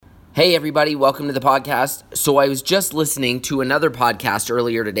Hey everybody, welcome to the podcast. So I was just listening to another podcast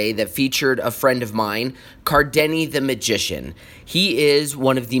earlier today that featured a friend of mine, Cardeni the Magician. He is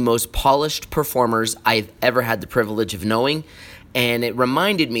one of the most polished performers I've ever had the privilege of knowing. And the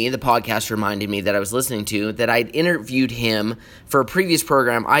podcast reminded me that I was listening to, that I'd interviewed him for a previous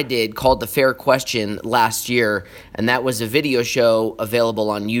program I did called The Fair Question last year. And that was a video show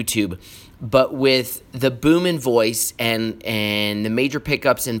available on YouTube. But with the boom in voice and the major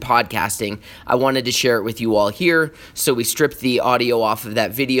pickups in podcasting, I wanted to share it with you all here. So we stripped the audio off of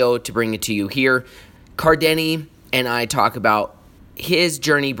that video to bring it to you here. Cardeni and I talk about his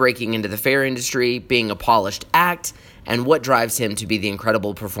journey breaking into the fair industry, being a polished act, and what drives him to be the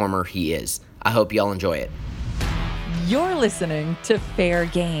incredible performer he is. I hope y'all enjoy it. You're listening to Fair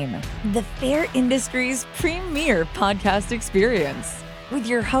Game, the fair industry's premier podcast experience, with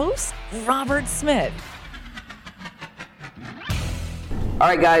your host, Robert Smith. All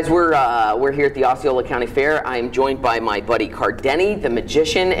right, guys, we're here at the Osceola County Fair. I'm joined by my buddy Cardeni, the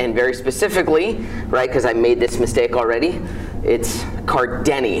Magician, and very specifically, right, because I made this mistake already, it's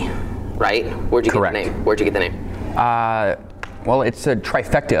Cardeni, right? Where'd you Correct. get the name? Where'd you get the name? Well, it's a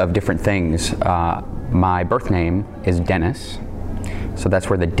trifecta of different things. My birth name is Dennis, so that's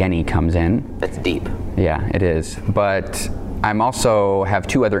where the Denny comes in. That's deep. Yeah, it is. But I'm also have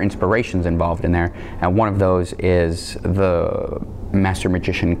two other inspirations involved in there, and one of those is the master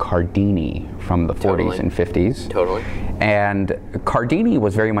magician Cardeni from the 40s and 50s. Totally. And Cardeni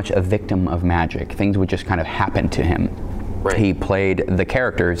was very much a victim of magic. Things would just kind of happen to him. Right. He played the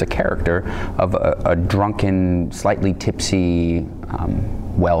character as a character of a drunken, slightly tipsy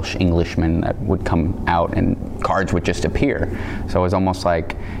Welsh Englishman that would come out and cards would just appear. So it was almost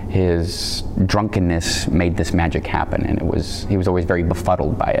like his drunkenness made this magic happen, and he was always very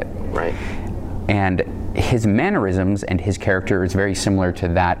befuddled by it. Right. And his mannerisms and his character is very similar to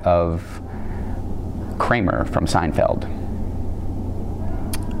that of Kramer from Seinfeld.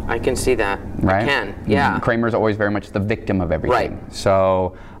 I can see that. Right? I can, yeah. Kramer's always very much the victim of everything. Right.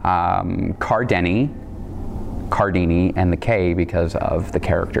 So Cardeni, and the K because of the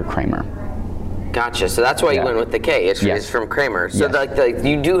character Kramer. Gotcha. So that's why you went with the K. It's from Kramer. So Yes.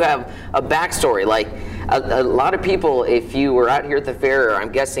 you do have a backstory. Like a lot of people, if you were out here at the fair,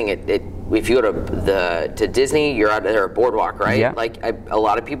 I'm guessing if you go to Disney, you're out there at Boardwalk, right? Yeah. A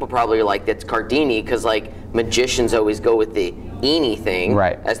lot of people probably are like, that's Cardeni, because magicians always go with the Eenie thing,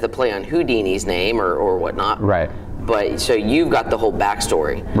 Right. as the play on Houdini's name or whatnot. Right. But so you've got the whole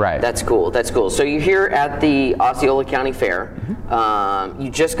backstory. Right. That's cool. So you're here at the Osceola County Fair. You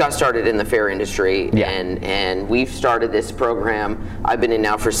just got started in the fair industry, Yeah. and we've started this program. I've been in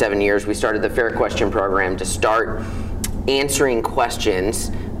now for 7 years. We started the Fair Question program to start answering questions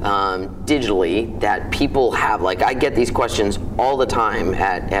digitally that people have. I get these questions all the time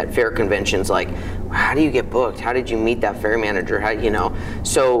at fair conventions, like, how do you get booked? How did you meet that fair manager?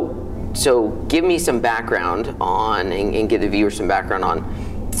 So give me some background on, and give the viewers some background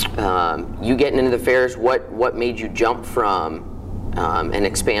on you getting into the fairs. What made you jump from and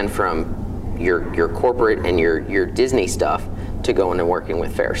expand from your corporate and your Disney stuff to going and working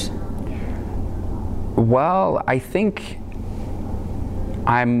with fairs? Well, I think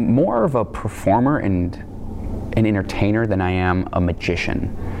I'm more of a performer and an entertainer than I am a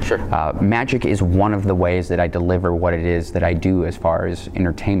magician. Sure. Magic is one of the ways that I deliver what it is that I do as far as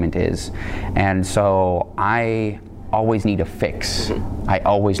entertainment is. And so I always need a fix. Mm-hmm. I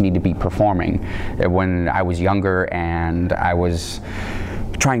always need to be performing. When I was younger and I was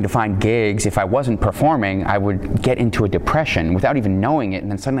trying to find gigs, if I wasn't performing, I would get into a depression without even knowing it, and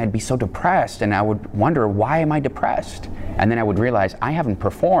then suddenly I'd be so depressed, and I would wonder, why am I depressed? And then I would realize I haven't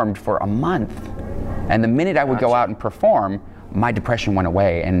performed for a month. And the minute I would go out and perform, my depression went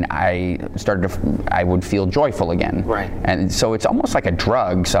away, and I would feel joyful again. Right. And so it's almost like a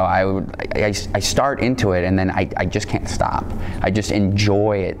drug. So I start into it, and then I just can't stop. I just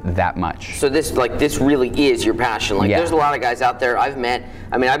enjoy it that much. So this really is your passion. Yeah. There's a lot of guys out there I've met.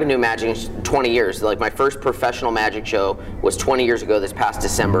 I've been doing magic 20 years. My first professional magic show was 20 years ago this past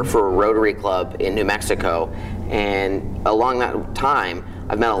December for a Rotary Club in New Mexico. And along that time,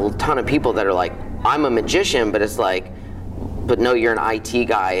 I've met a ton of people that are like, I'm a magician, but it's like, but no, you're an IT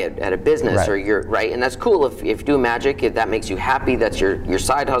guy at a business, Right. or you're right, and that's cool if you do magic, if that makes you happy, that's your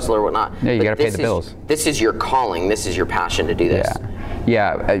side hustle or whatnot. Yeah, you But gotta pay this the bills. This is your calling. This is your passion to do this.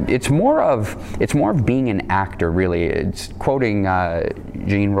 Yeah, it's more of being an actor, really. It's quoting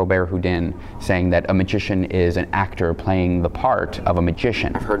Jean Robert Houdin, saying that a magician is an actor playing the part of a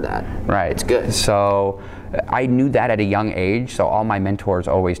magician. I've heard that. Right. It's good. So I knew that at a young age, so all my mentors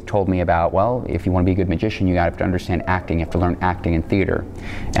always told me about, well, if you want to be a good magician, you have to understand acting, you have to learn acting and theater.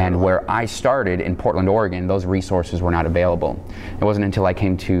 And where I started in Portland, Oregon, those resources were not available. It wasn't until I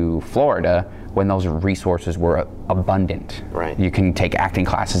came to Florida when those resources were abundant. Right. You can take acting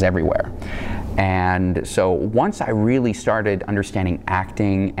classes everywhere. And so once I really started understanding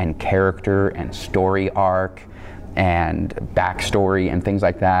acting and character and story arc and backstory and things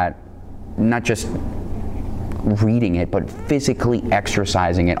like that, not just reading it, but physically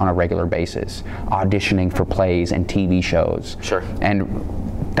exercising it on a regular basis, auditioning for plays and TV shows. Sure.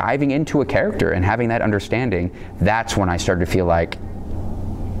 And diving into a character and having that understanding, that's when I started to feel like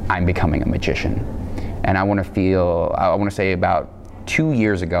I'm becoming a magician. And I want to say about 2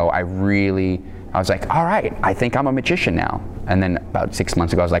 years ago, I was like, all right, I think I'm a magician now. And then about 6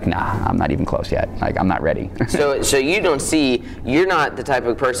 months ago, I was like, nah, I'm not even close yet. Like, I'm not ready. So you're not the type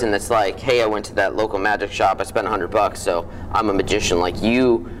of person that's like, hey, I went to that local magic shop, I spent $100, so I'm a magician. Like,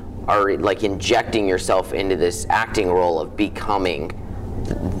 you are like injecting yourself into this acting role of becoming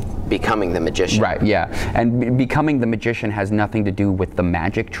the magician. Right, yeah. And becoming the magician has nothing to do with the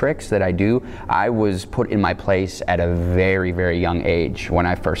magic tricks that I do. I was put in my place at a very, very young age when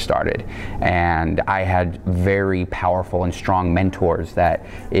I first started. And I had very powerful and strong mentors that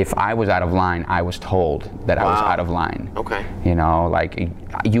if I was out of line, I was told that I was out of line. Okay. You know, like,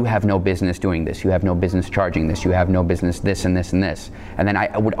 you have no business doing this, you have no business charging this, you have no business this and this and this. And then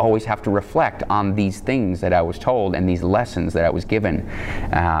I would always have to reflect on these things that I was told and these lessons that I was given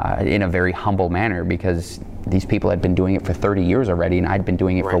in a very humble manner, because these people had been doing it for 30 years already and I'd been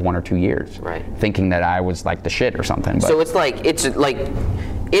doing it for 1 or 2 years, thinking that I was like the shit or something. But so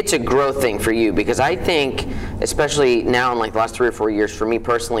it's a growth thing for you, because I think, especially now in like the last 3 or 4 years for me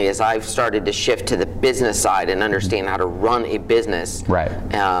personally, as I've started to shift to the business side and understand how to run a business,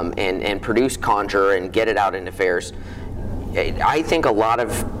 and produce Conjure and get it out into fairs. I think a lot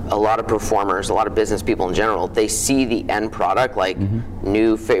of performers, a lot of business people in general, they see the end product, like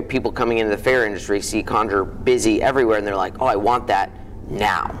new people coming into the fair industry see Conjure busy everywhere, and they're like, oh, I want that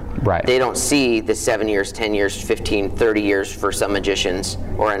now. Right. They don't see the 7 years, 10 years, 15, 30 years for some magicians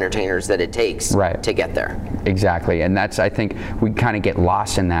or entertainers that it takes to get there. Exactly, and that's, I think we kind of get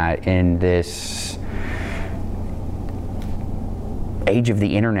lost in that in this age of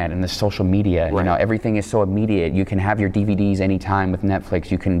the internet and the social media. You know, everything is so immediate. You can have your DVDs anytime with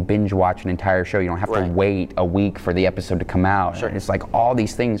Netflix. You can binge watch an entire show. You don't have to wait a week for the episode to come out. It's like all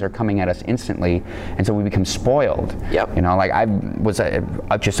these things are coming at us instantly, and so we become spoiled. You know, like I was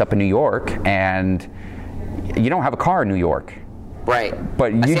just up in New York, and you don't have a car in New York.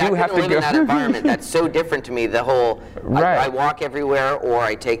 But you do have to live in that environment. That's so different to me. The whole I walk everywhere, or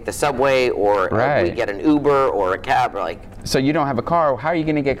I take the subway, or we get an Uber or a cab, So you don't have a car. How are you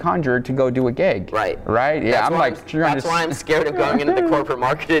going to get conjured to go do a gig? Right. Yeah, that's why I'm scared of going into the corporate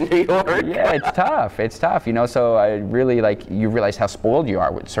market in New York. Yeah, it's tough. It's tough. You know, so I really you realize how spoiled you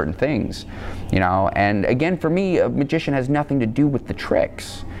are with certain things. You know, and again, for me, a magician has nothing to do with the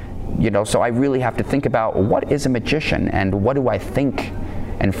tricks. You know, so I really have to think about, what is a magician and what do I think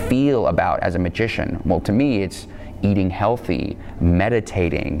and feel about as a magician? Well, to me, it's eating healthy,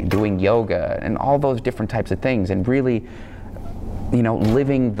 meditating, doing yoga, and all those different types of things, and really, you know,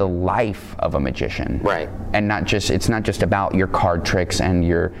 living the life of a magician. And it's not just about your card tricks and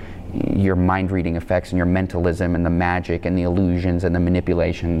your mind reading effects and your mentalism and the magic and the illusions and the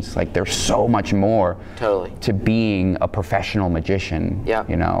manipulations. Like, there's so much more to being a professional magician,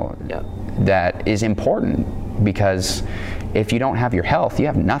 you know, that is important, because if you don't have your health, you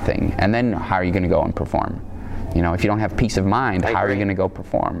have nothing. And then how are you going to go and perform? You know, if you don't have peace of mind, how are you going to go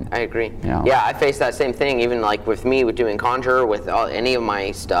perform? I agree. You know? Yeah, I face that same thing, even like with me, with doing Conjure, with any of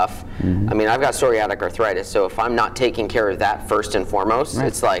my stuff. I mean, I've got psoriatic arthritis, so if I'm not taking care of that first and foremost,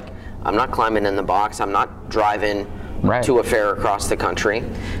 it's like, I'm not climbing in the box, I'm not driving to a fair across the country.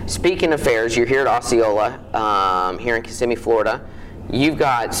 Speaking of fairs, you're here at Osceola, here in Kissimmee, Florida. You've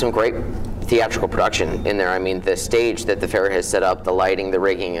got some great theatrical production in there. I mean, the stage that the fair has set up, the lighting, the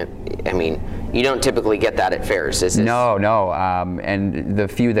rigging, I mean, you don't typically get that at fairs, is it? No. And the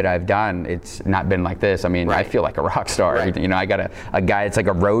few that I've done, it's not been like this. I mean, I feel like a rock star. You know, I got a guy, it's like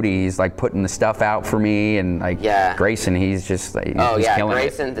a roadie, he's like putting the stuff out for me, and like Grayson, he's just like, he's killing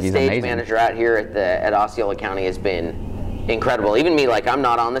Grayson, it. the He's stage amazing. manager out here at Osceola County, has been incredible. Even me, like, I'm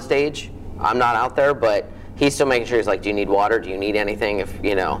not on the stage, I'm not out there, but he's still making sure. He's like, do you need water? Do you need anything? If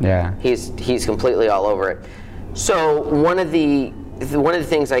you know, he's completely all over it. So one of the one of the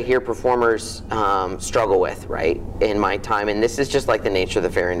things I hear performers struggle with, right, in my time, and this is just like the nature of the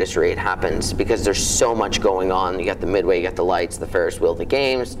fair industry, it happens because there's so much going on. You got the Midway, you got the lights, the Ferris wheel, the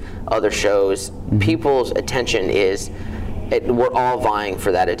games, other shows. People's attention we're all vying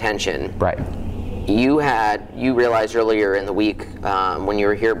for that attention. Right. You realized earlier in the week when you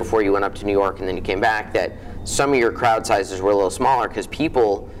were here before you went up to New York and then you came back that some of your crowd sizes were a little smaller because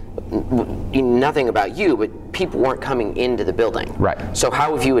people, nothing about you, but people weren't coming into the building. Right. So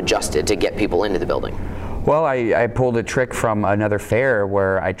how have you adjusted to get people into the building? Well, I pulled a trick from another fair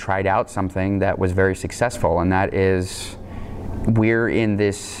where I tried out something that was very successful, and that is we're in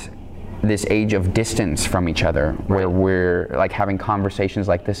this age of distance from each other, where we're like having conversations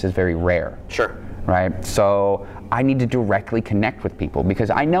like this is very rare. Sure. Right? So I need to directly connect with people because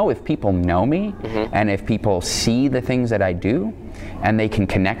I know if people know me and if people see the things that I do and they can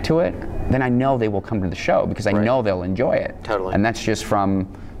connect to it, then I know they will come to the show because I know they'll enjoy it. Totally. And that's just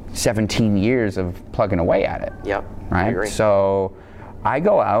from 17 years of plugging away at it. Yep. Right? I agree. So I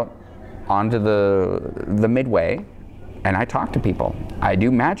go out onto the Midway and I talk to people. I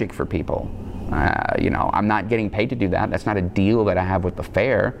do magic for people. I'm not getting paid to do that. That's not a deal that I have with the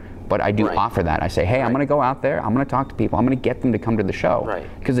fair. But I do offer that. I say, hey, I'm going to go out there. I'm going to talk to people. I'm going to get them to come to the show. Right.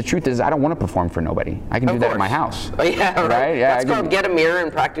 Because the truth is, I don't want to perform for nobody. I can do that at my house. Oh, yeah, right. Yeah, Let's go get a mirror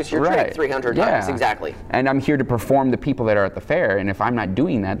and practice your trick 300 times. Exactly. And I'm here to perform the people that are at the fair. And if I'm not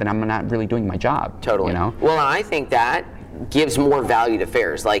doing that, then I'm not really doing my job. Totally. You know? Well, and I think that gives more value to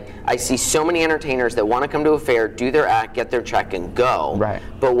fairs. Like, I see so many entertainers that want to come to a fair, do their act, get their check, and go. Right.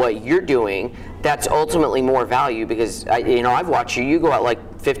 But what you're doing, that's ultimately more value because, I've watched you go out like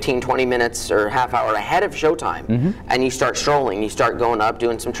 15, 20 minutes or half hour ahead of showtime, and you start strolling, you start going up,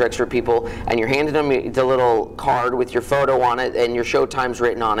 doing some tricks for people, and you're handing them the little card with your photo on it and your show time's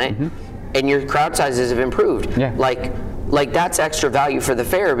written on it, and your crowd sizes have improved. Yeah. Like that's extra value for the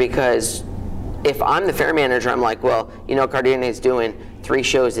fair because if I'm the fair manager, I'm like, well, Cardene's doing 3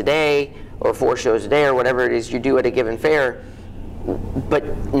 shows a day or 4 shows a day or whatever it is you do at a given fair, but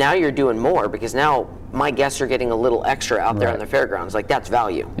now you're doing more because now my guests are getting a little extra out there on the fairgrounds. Like, that's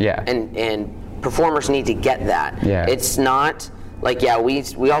value. Yeah. And performers need to get that. Yeah. It's not like,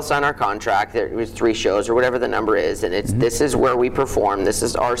 we all sign our contract. There was 3 shows or whatever the number is, and it's this is where we perform. This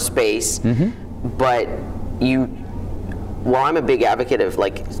is our space. But I'm a big advocate of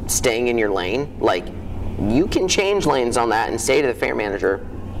like staying in your lane. Like, you can change lanes on that and say to the fair manager,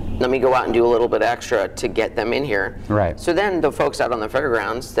 let me go out and do a little bit extra to get them in here. Right. So then the folks out on the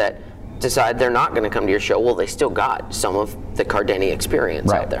fairgrounds that decide they're not going to come to your show, well, they still got some of the Cardeni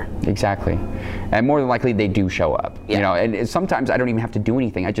experience out there. Exactly. And more than likely they do show up. Yeah. And sometimes I don't even have to do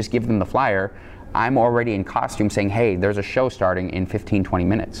anything. I just give them the flyer. I'm already in costume saying, hey, there's a show starting in 15, 20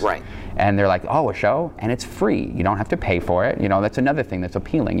 minutes. Right. And they're like, oh, a show? And it's free. You don't have to pay for it. That's another thing that's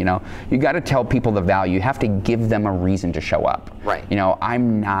appealing. You got to tell people the value. You have to give them a reason to show up. Right.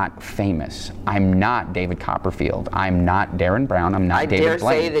 I'm not famous. I'm not David Copperfield. I'm not Darren Brown. I'm not David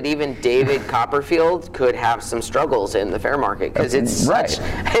Blaine. I dare say that even David Copperfield could have some struggles in the fair market because it's so,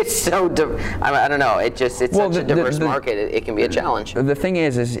 I don't know, it's such a diverse market, it can be a challenge. The thing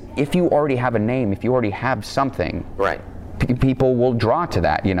is if you already have a name, if you already have something, people will draw to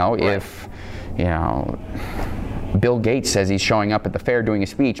that. If Bill Gates says he's showing up at the fair doing a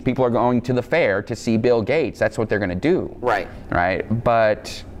speech, people are going to the fair to see Bill Gates. That's what they're going to do. Right.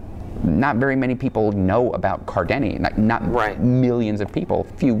 But not very many people know about Cardeni. Not millions of people,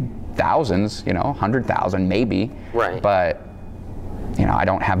 a few thousands, 100,000 maybe. Right. But I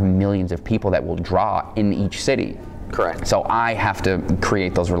don't have millions of people that will draw in each city. Correct. So I have to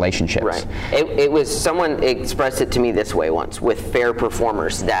create those relationships. Right. It was, someone expressed it to me this way once with fair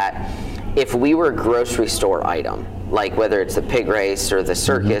performers, that if we were a grocery store item, like whether it's the pig race or the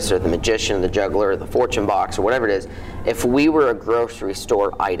circus or the magician or the juggler or the fortune box or whatever it is, if we were a grocery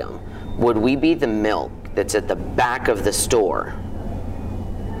store item, would we be the milk that's at the back of the store,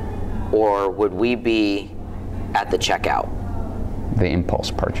 or would we be at the checkout? The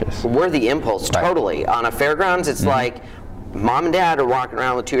impulse purchase. We're the impulse, totally. On a fairgrounds, it's like mom and dad are walking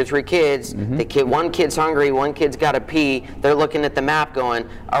around with 2 or 3 kids. One kid's hungry, one kid's got to pee. They're looking at the map going,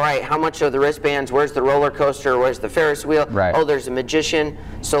 all right, how much are the wristbands? Where's the roller coaster? Where's the Ferris wheel? Right. Oh, there's a magician.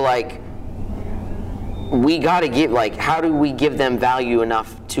 So we got to give, how do we give them value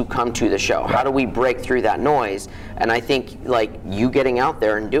enough to come to the show? How do we break through that noise? And I think, you getting out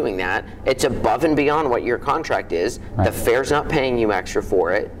there and doing that, it's above and beyond what your contract is. Right. The fair's not paying you extra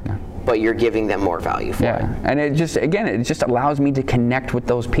for it, but you're giving them more value for it. And it just allows me to connect with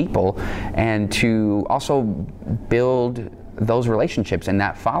those people and to also build those relationships and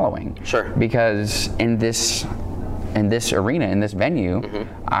that following. Sure. Because in this in this arena, in this venue,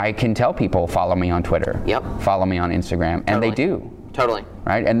 I can tell people, follow me on Twitter, follow me on Instagram, and they do. Totally.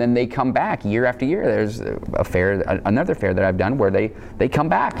 Right, and then they come back year after year. There's a fair, another fair that I've done where they come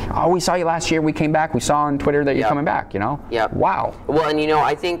back. Oh, we saw you last year. We came back. We saw on Twitter that you're coming back. You know. Yeah. Wow. Well, and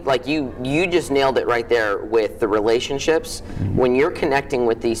I think like you just nailed it right there with the relationships. When you're connecting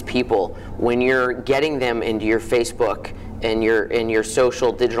with these people, when you're getting them into your Facebook and your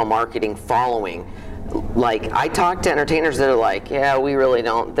social digital marketing following. Like, I talk to entertainers that are like, yeah, we really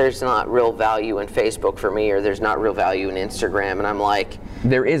don't, there's not real value in Facebook for me, or there's not real value in Instagram, and I'm like...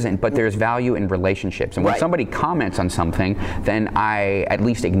 There isn't, but there's value in relationships. And when somebody comments on something, then I at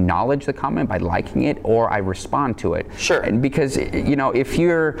least acknowledge the comment by liking it, or I respond to it. Sure. And because, if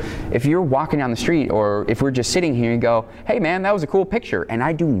you're walking down the street, or if we're just sitting here and go, hey man, that was a cool picture, and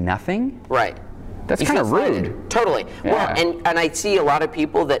I do nothing... Right. That's kind of rude. Totally. Yeah. Well, and I see a lot of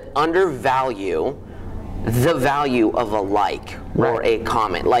people that undervalue the value of a like or a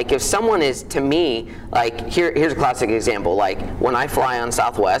comment. Like, if someone is, to me, like, here's a classic example. Like, when I fly on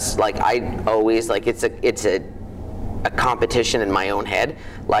Southwest, like, I always, like, it's a competition in my own head.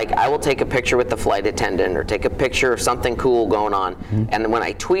 Like, I will take a picture with the flight attendant or take a picture of something cool going on, and when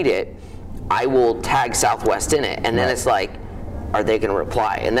I tweet it, I will tag Southwest in it, and then it's like, are they going to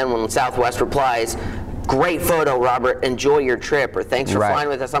reply? And then when Southwest replies, great photo, Robert, enjoy your trip, or thanks for flying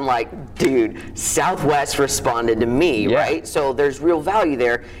with us, I'm like, dude, Southwest responded to me, right? So there's real value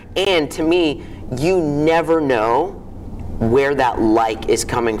there. And to me, you never know where that like is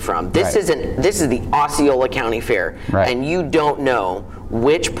coming from. This is the Osceola County Fair, and you don't know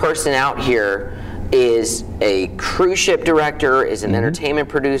which person out here is a cruise ship director, is an entertainment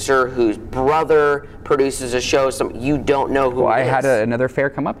producer whose brother produces a show. You don't know who. Well, I had another fair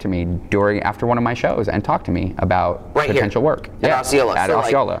come up to me after one of my shows and talk to me about potential work. At Osceola. At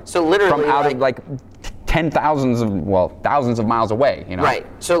Osceola. So literally, from out of like thousands of miles away. Right.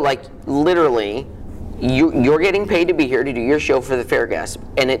 So like literally, you're getting paid to be here to do your show for the fair guests,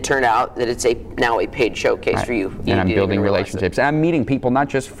 and it turned out that it's now a paid showcase for you. And I'm building relationships, and I'm meeting people not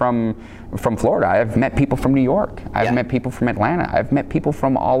just from Florida. I've met people from New York. I've met people from Atlanta. I've met people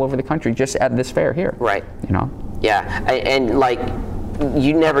from all over the country just at this fair here. Right. Yeah, and like,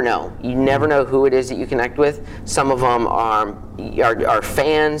 you never know. You never know who it is that you connect with. Some of them are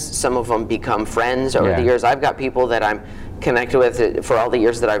fans. Some of them become friends over the years. I've got people that I'm connected with for all the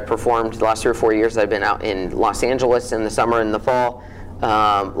years that I've performed. The last 3 or 4 years I've been out in Los Angeles in the summer and the fall.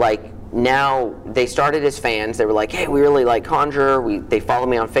 Now they started as fans. They were like, hey, we really like Conjurer. They follow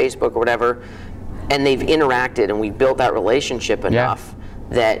me on Facebook or whatever. And they've interacted, and we've built that relationship enough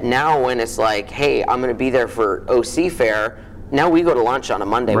that now when it's like, hey, I'm going to be there for OC Fair, now we go to lunch on a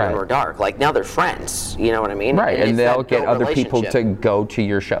Monday when we're dark. Like, now they're friends. You know what I mean? Right, and they'll get other people to go to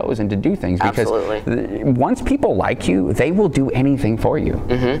your shows and to do things. Because once people like you, they will do anything for you.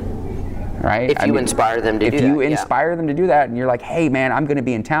 Right? If you inspire them to do that. If you inspire them to do that, and you're like, hey man, I'm going to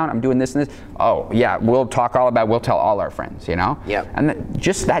be in town, I'm doing this and this. Oh yeah, we'll tell all our friends, Yep. And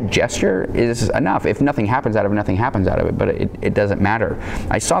just that gesture is enough. If nothing happens out of it, nothing happens out of it, but it doesn't matter.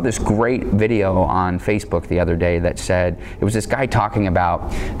 I saw this great video on Facebook the other day that said, it was this guy talking about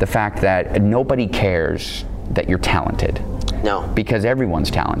the fact that nobody cares that you're talented. No. Because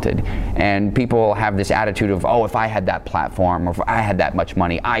everyone's talented. And people have this attitude of, oh, if I had that platform, or if I had that much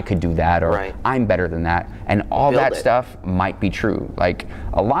money, I could do that, or I'm better than that. And all that stuff might be true. Like,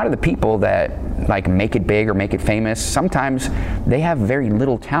 a lot of the people that like make it big or make it famous, sometimes they have very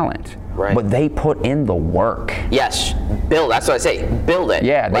little talent. But they put in the work. Yes, build. That's what I say. Build it.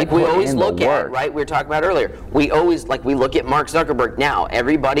 Yeah, like we always look at, right? We were talking about earlier. We always we look at Mark Zuckerberg now.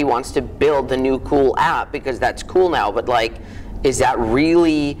 Everybody wants to build the new cool app because that's cool now. But like, is that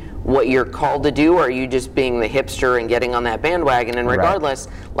really what you're called to do, or are you just being the hipster and getting on that bandwagon? And regardless,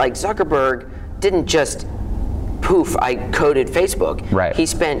 like, Zuckerberg didn't just poof, I coded Facebook. He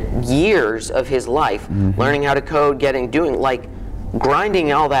spent years of his life learning how to code,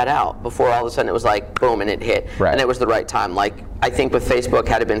 grinding all that out before all of a sudden it was like boom, and it hit, and it was the right time. Like, I think with Facebook,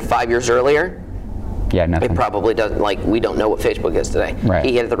 had it been 5 years earlier, nothing. It probably doesn't. Like, we don't know what Facebook is today.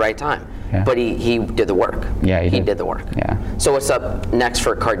 He hit at the right time, but he did the work. He did the work. So what's up next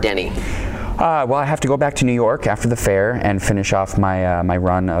for Cardeni? Well, I have to go back to New York after the fair and finish off my my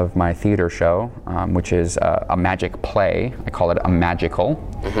run of my theater show, which is a magic play. I call it a magical,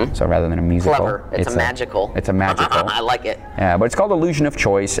 so rather than a musical. Clever. It's a magical. It's a magical. I like it. Yeah, but it's called Illusion of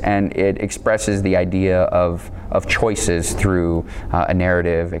Choice, and it expresses the idea of choices through a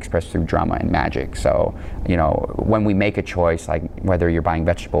narrative expressed through drama and magic. So, when we make a choice, like whether you're buying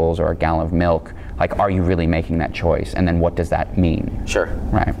vegetables or a gallon of milk, like, are you really making that choice? And then what does that mean? Sure.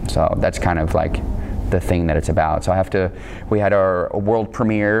 Right. So that's kind of like the thing that it's about. So we had our world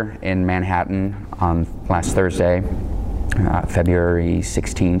premiere in Manhattan on last Thursday, February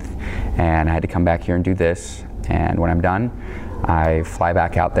 16th, and I had to come back here and do this. And when I'm done, I fly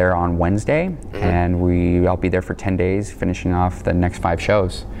back out there on Wednesday, and I'll be there for 10 days, finishing off the next 5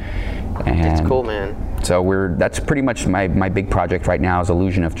 shows. And That's cool, man. so that's pretty much my big project right now is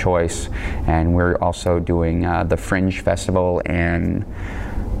Illusion of Choice, and we're also doing the Fringe Festival in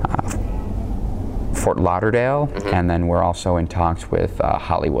Fort Lauderdale, and then we're also in talks with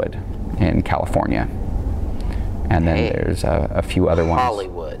Hollywood in California. And then there's a few other ones.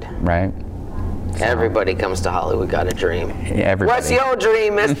 Hollywood. Right? Everybody comes to Hollywood, got a dream. Everybody. What's your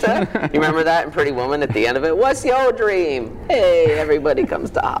dream, mister? You remember that in Pretty Woman at the end of it? What's your dream? Hey, everybody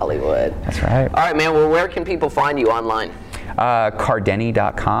comes to Hollywood. That's right. All right, man. Well, where can people find you online?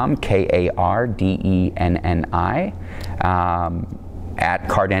 Cardenni.com, Kardenni. At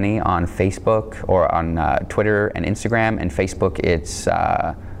Cardenni on Facebook or on Twitter and Instagram, and Facebook it's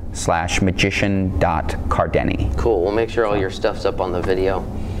 /magician.cardenni. Cool. We'll make sure all your stuff's up on the video.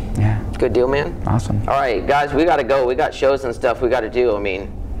 Yeah. Good deal, man. Awesome. All right, guys, we got to go. We got shows and stuff we got to do. I mean,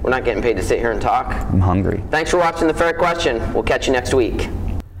 we're not getting paid to sit here and talk. I'm hungry. Thanks for watching The Fair Question. We'll catch you next week.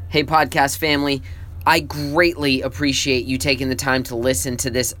 Hey, podcast family. I greatly appreciate you taking the time to listen to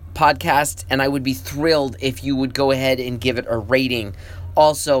this podcast, and I would be thrilled if you would go ahead and give it a rating.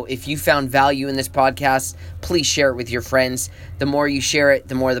 Also, if you found value in this podcast, please share it with your friends. The more you share it,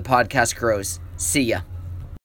 the more the podcast grows. See ya.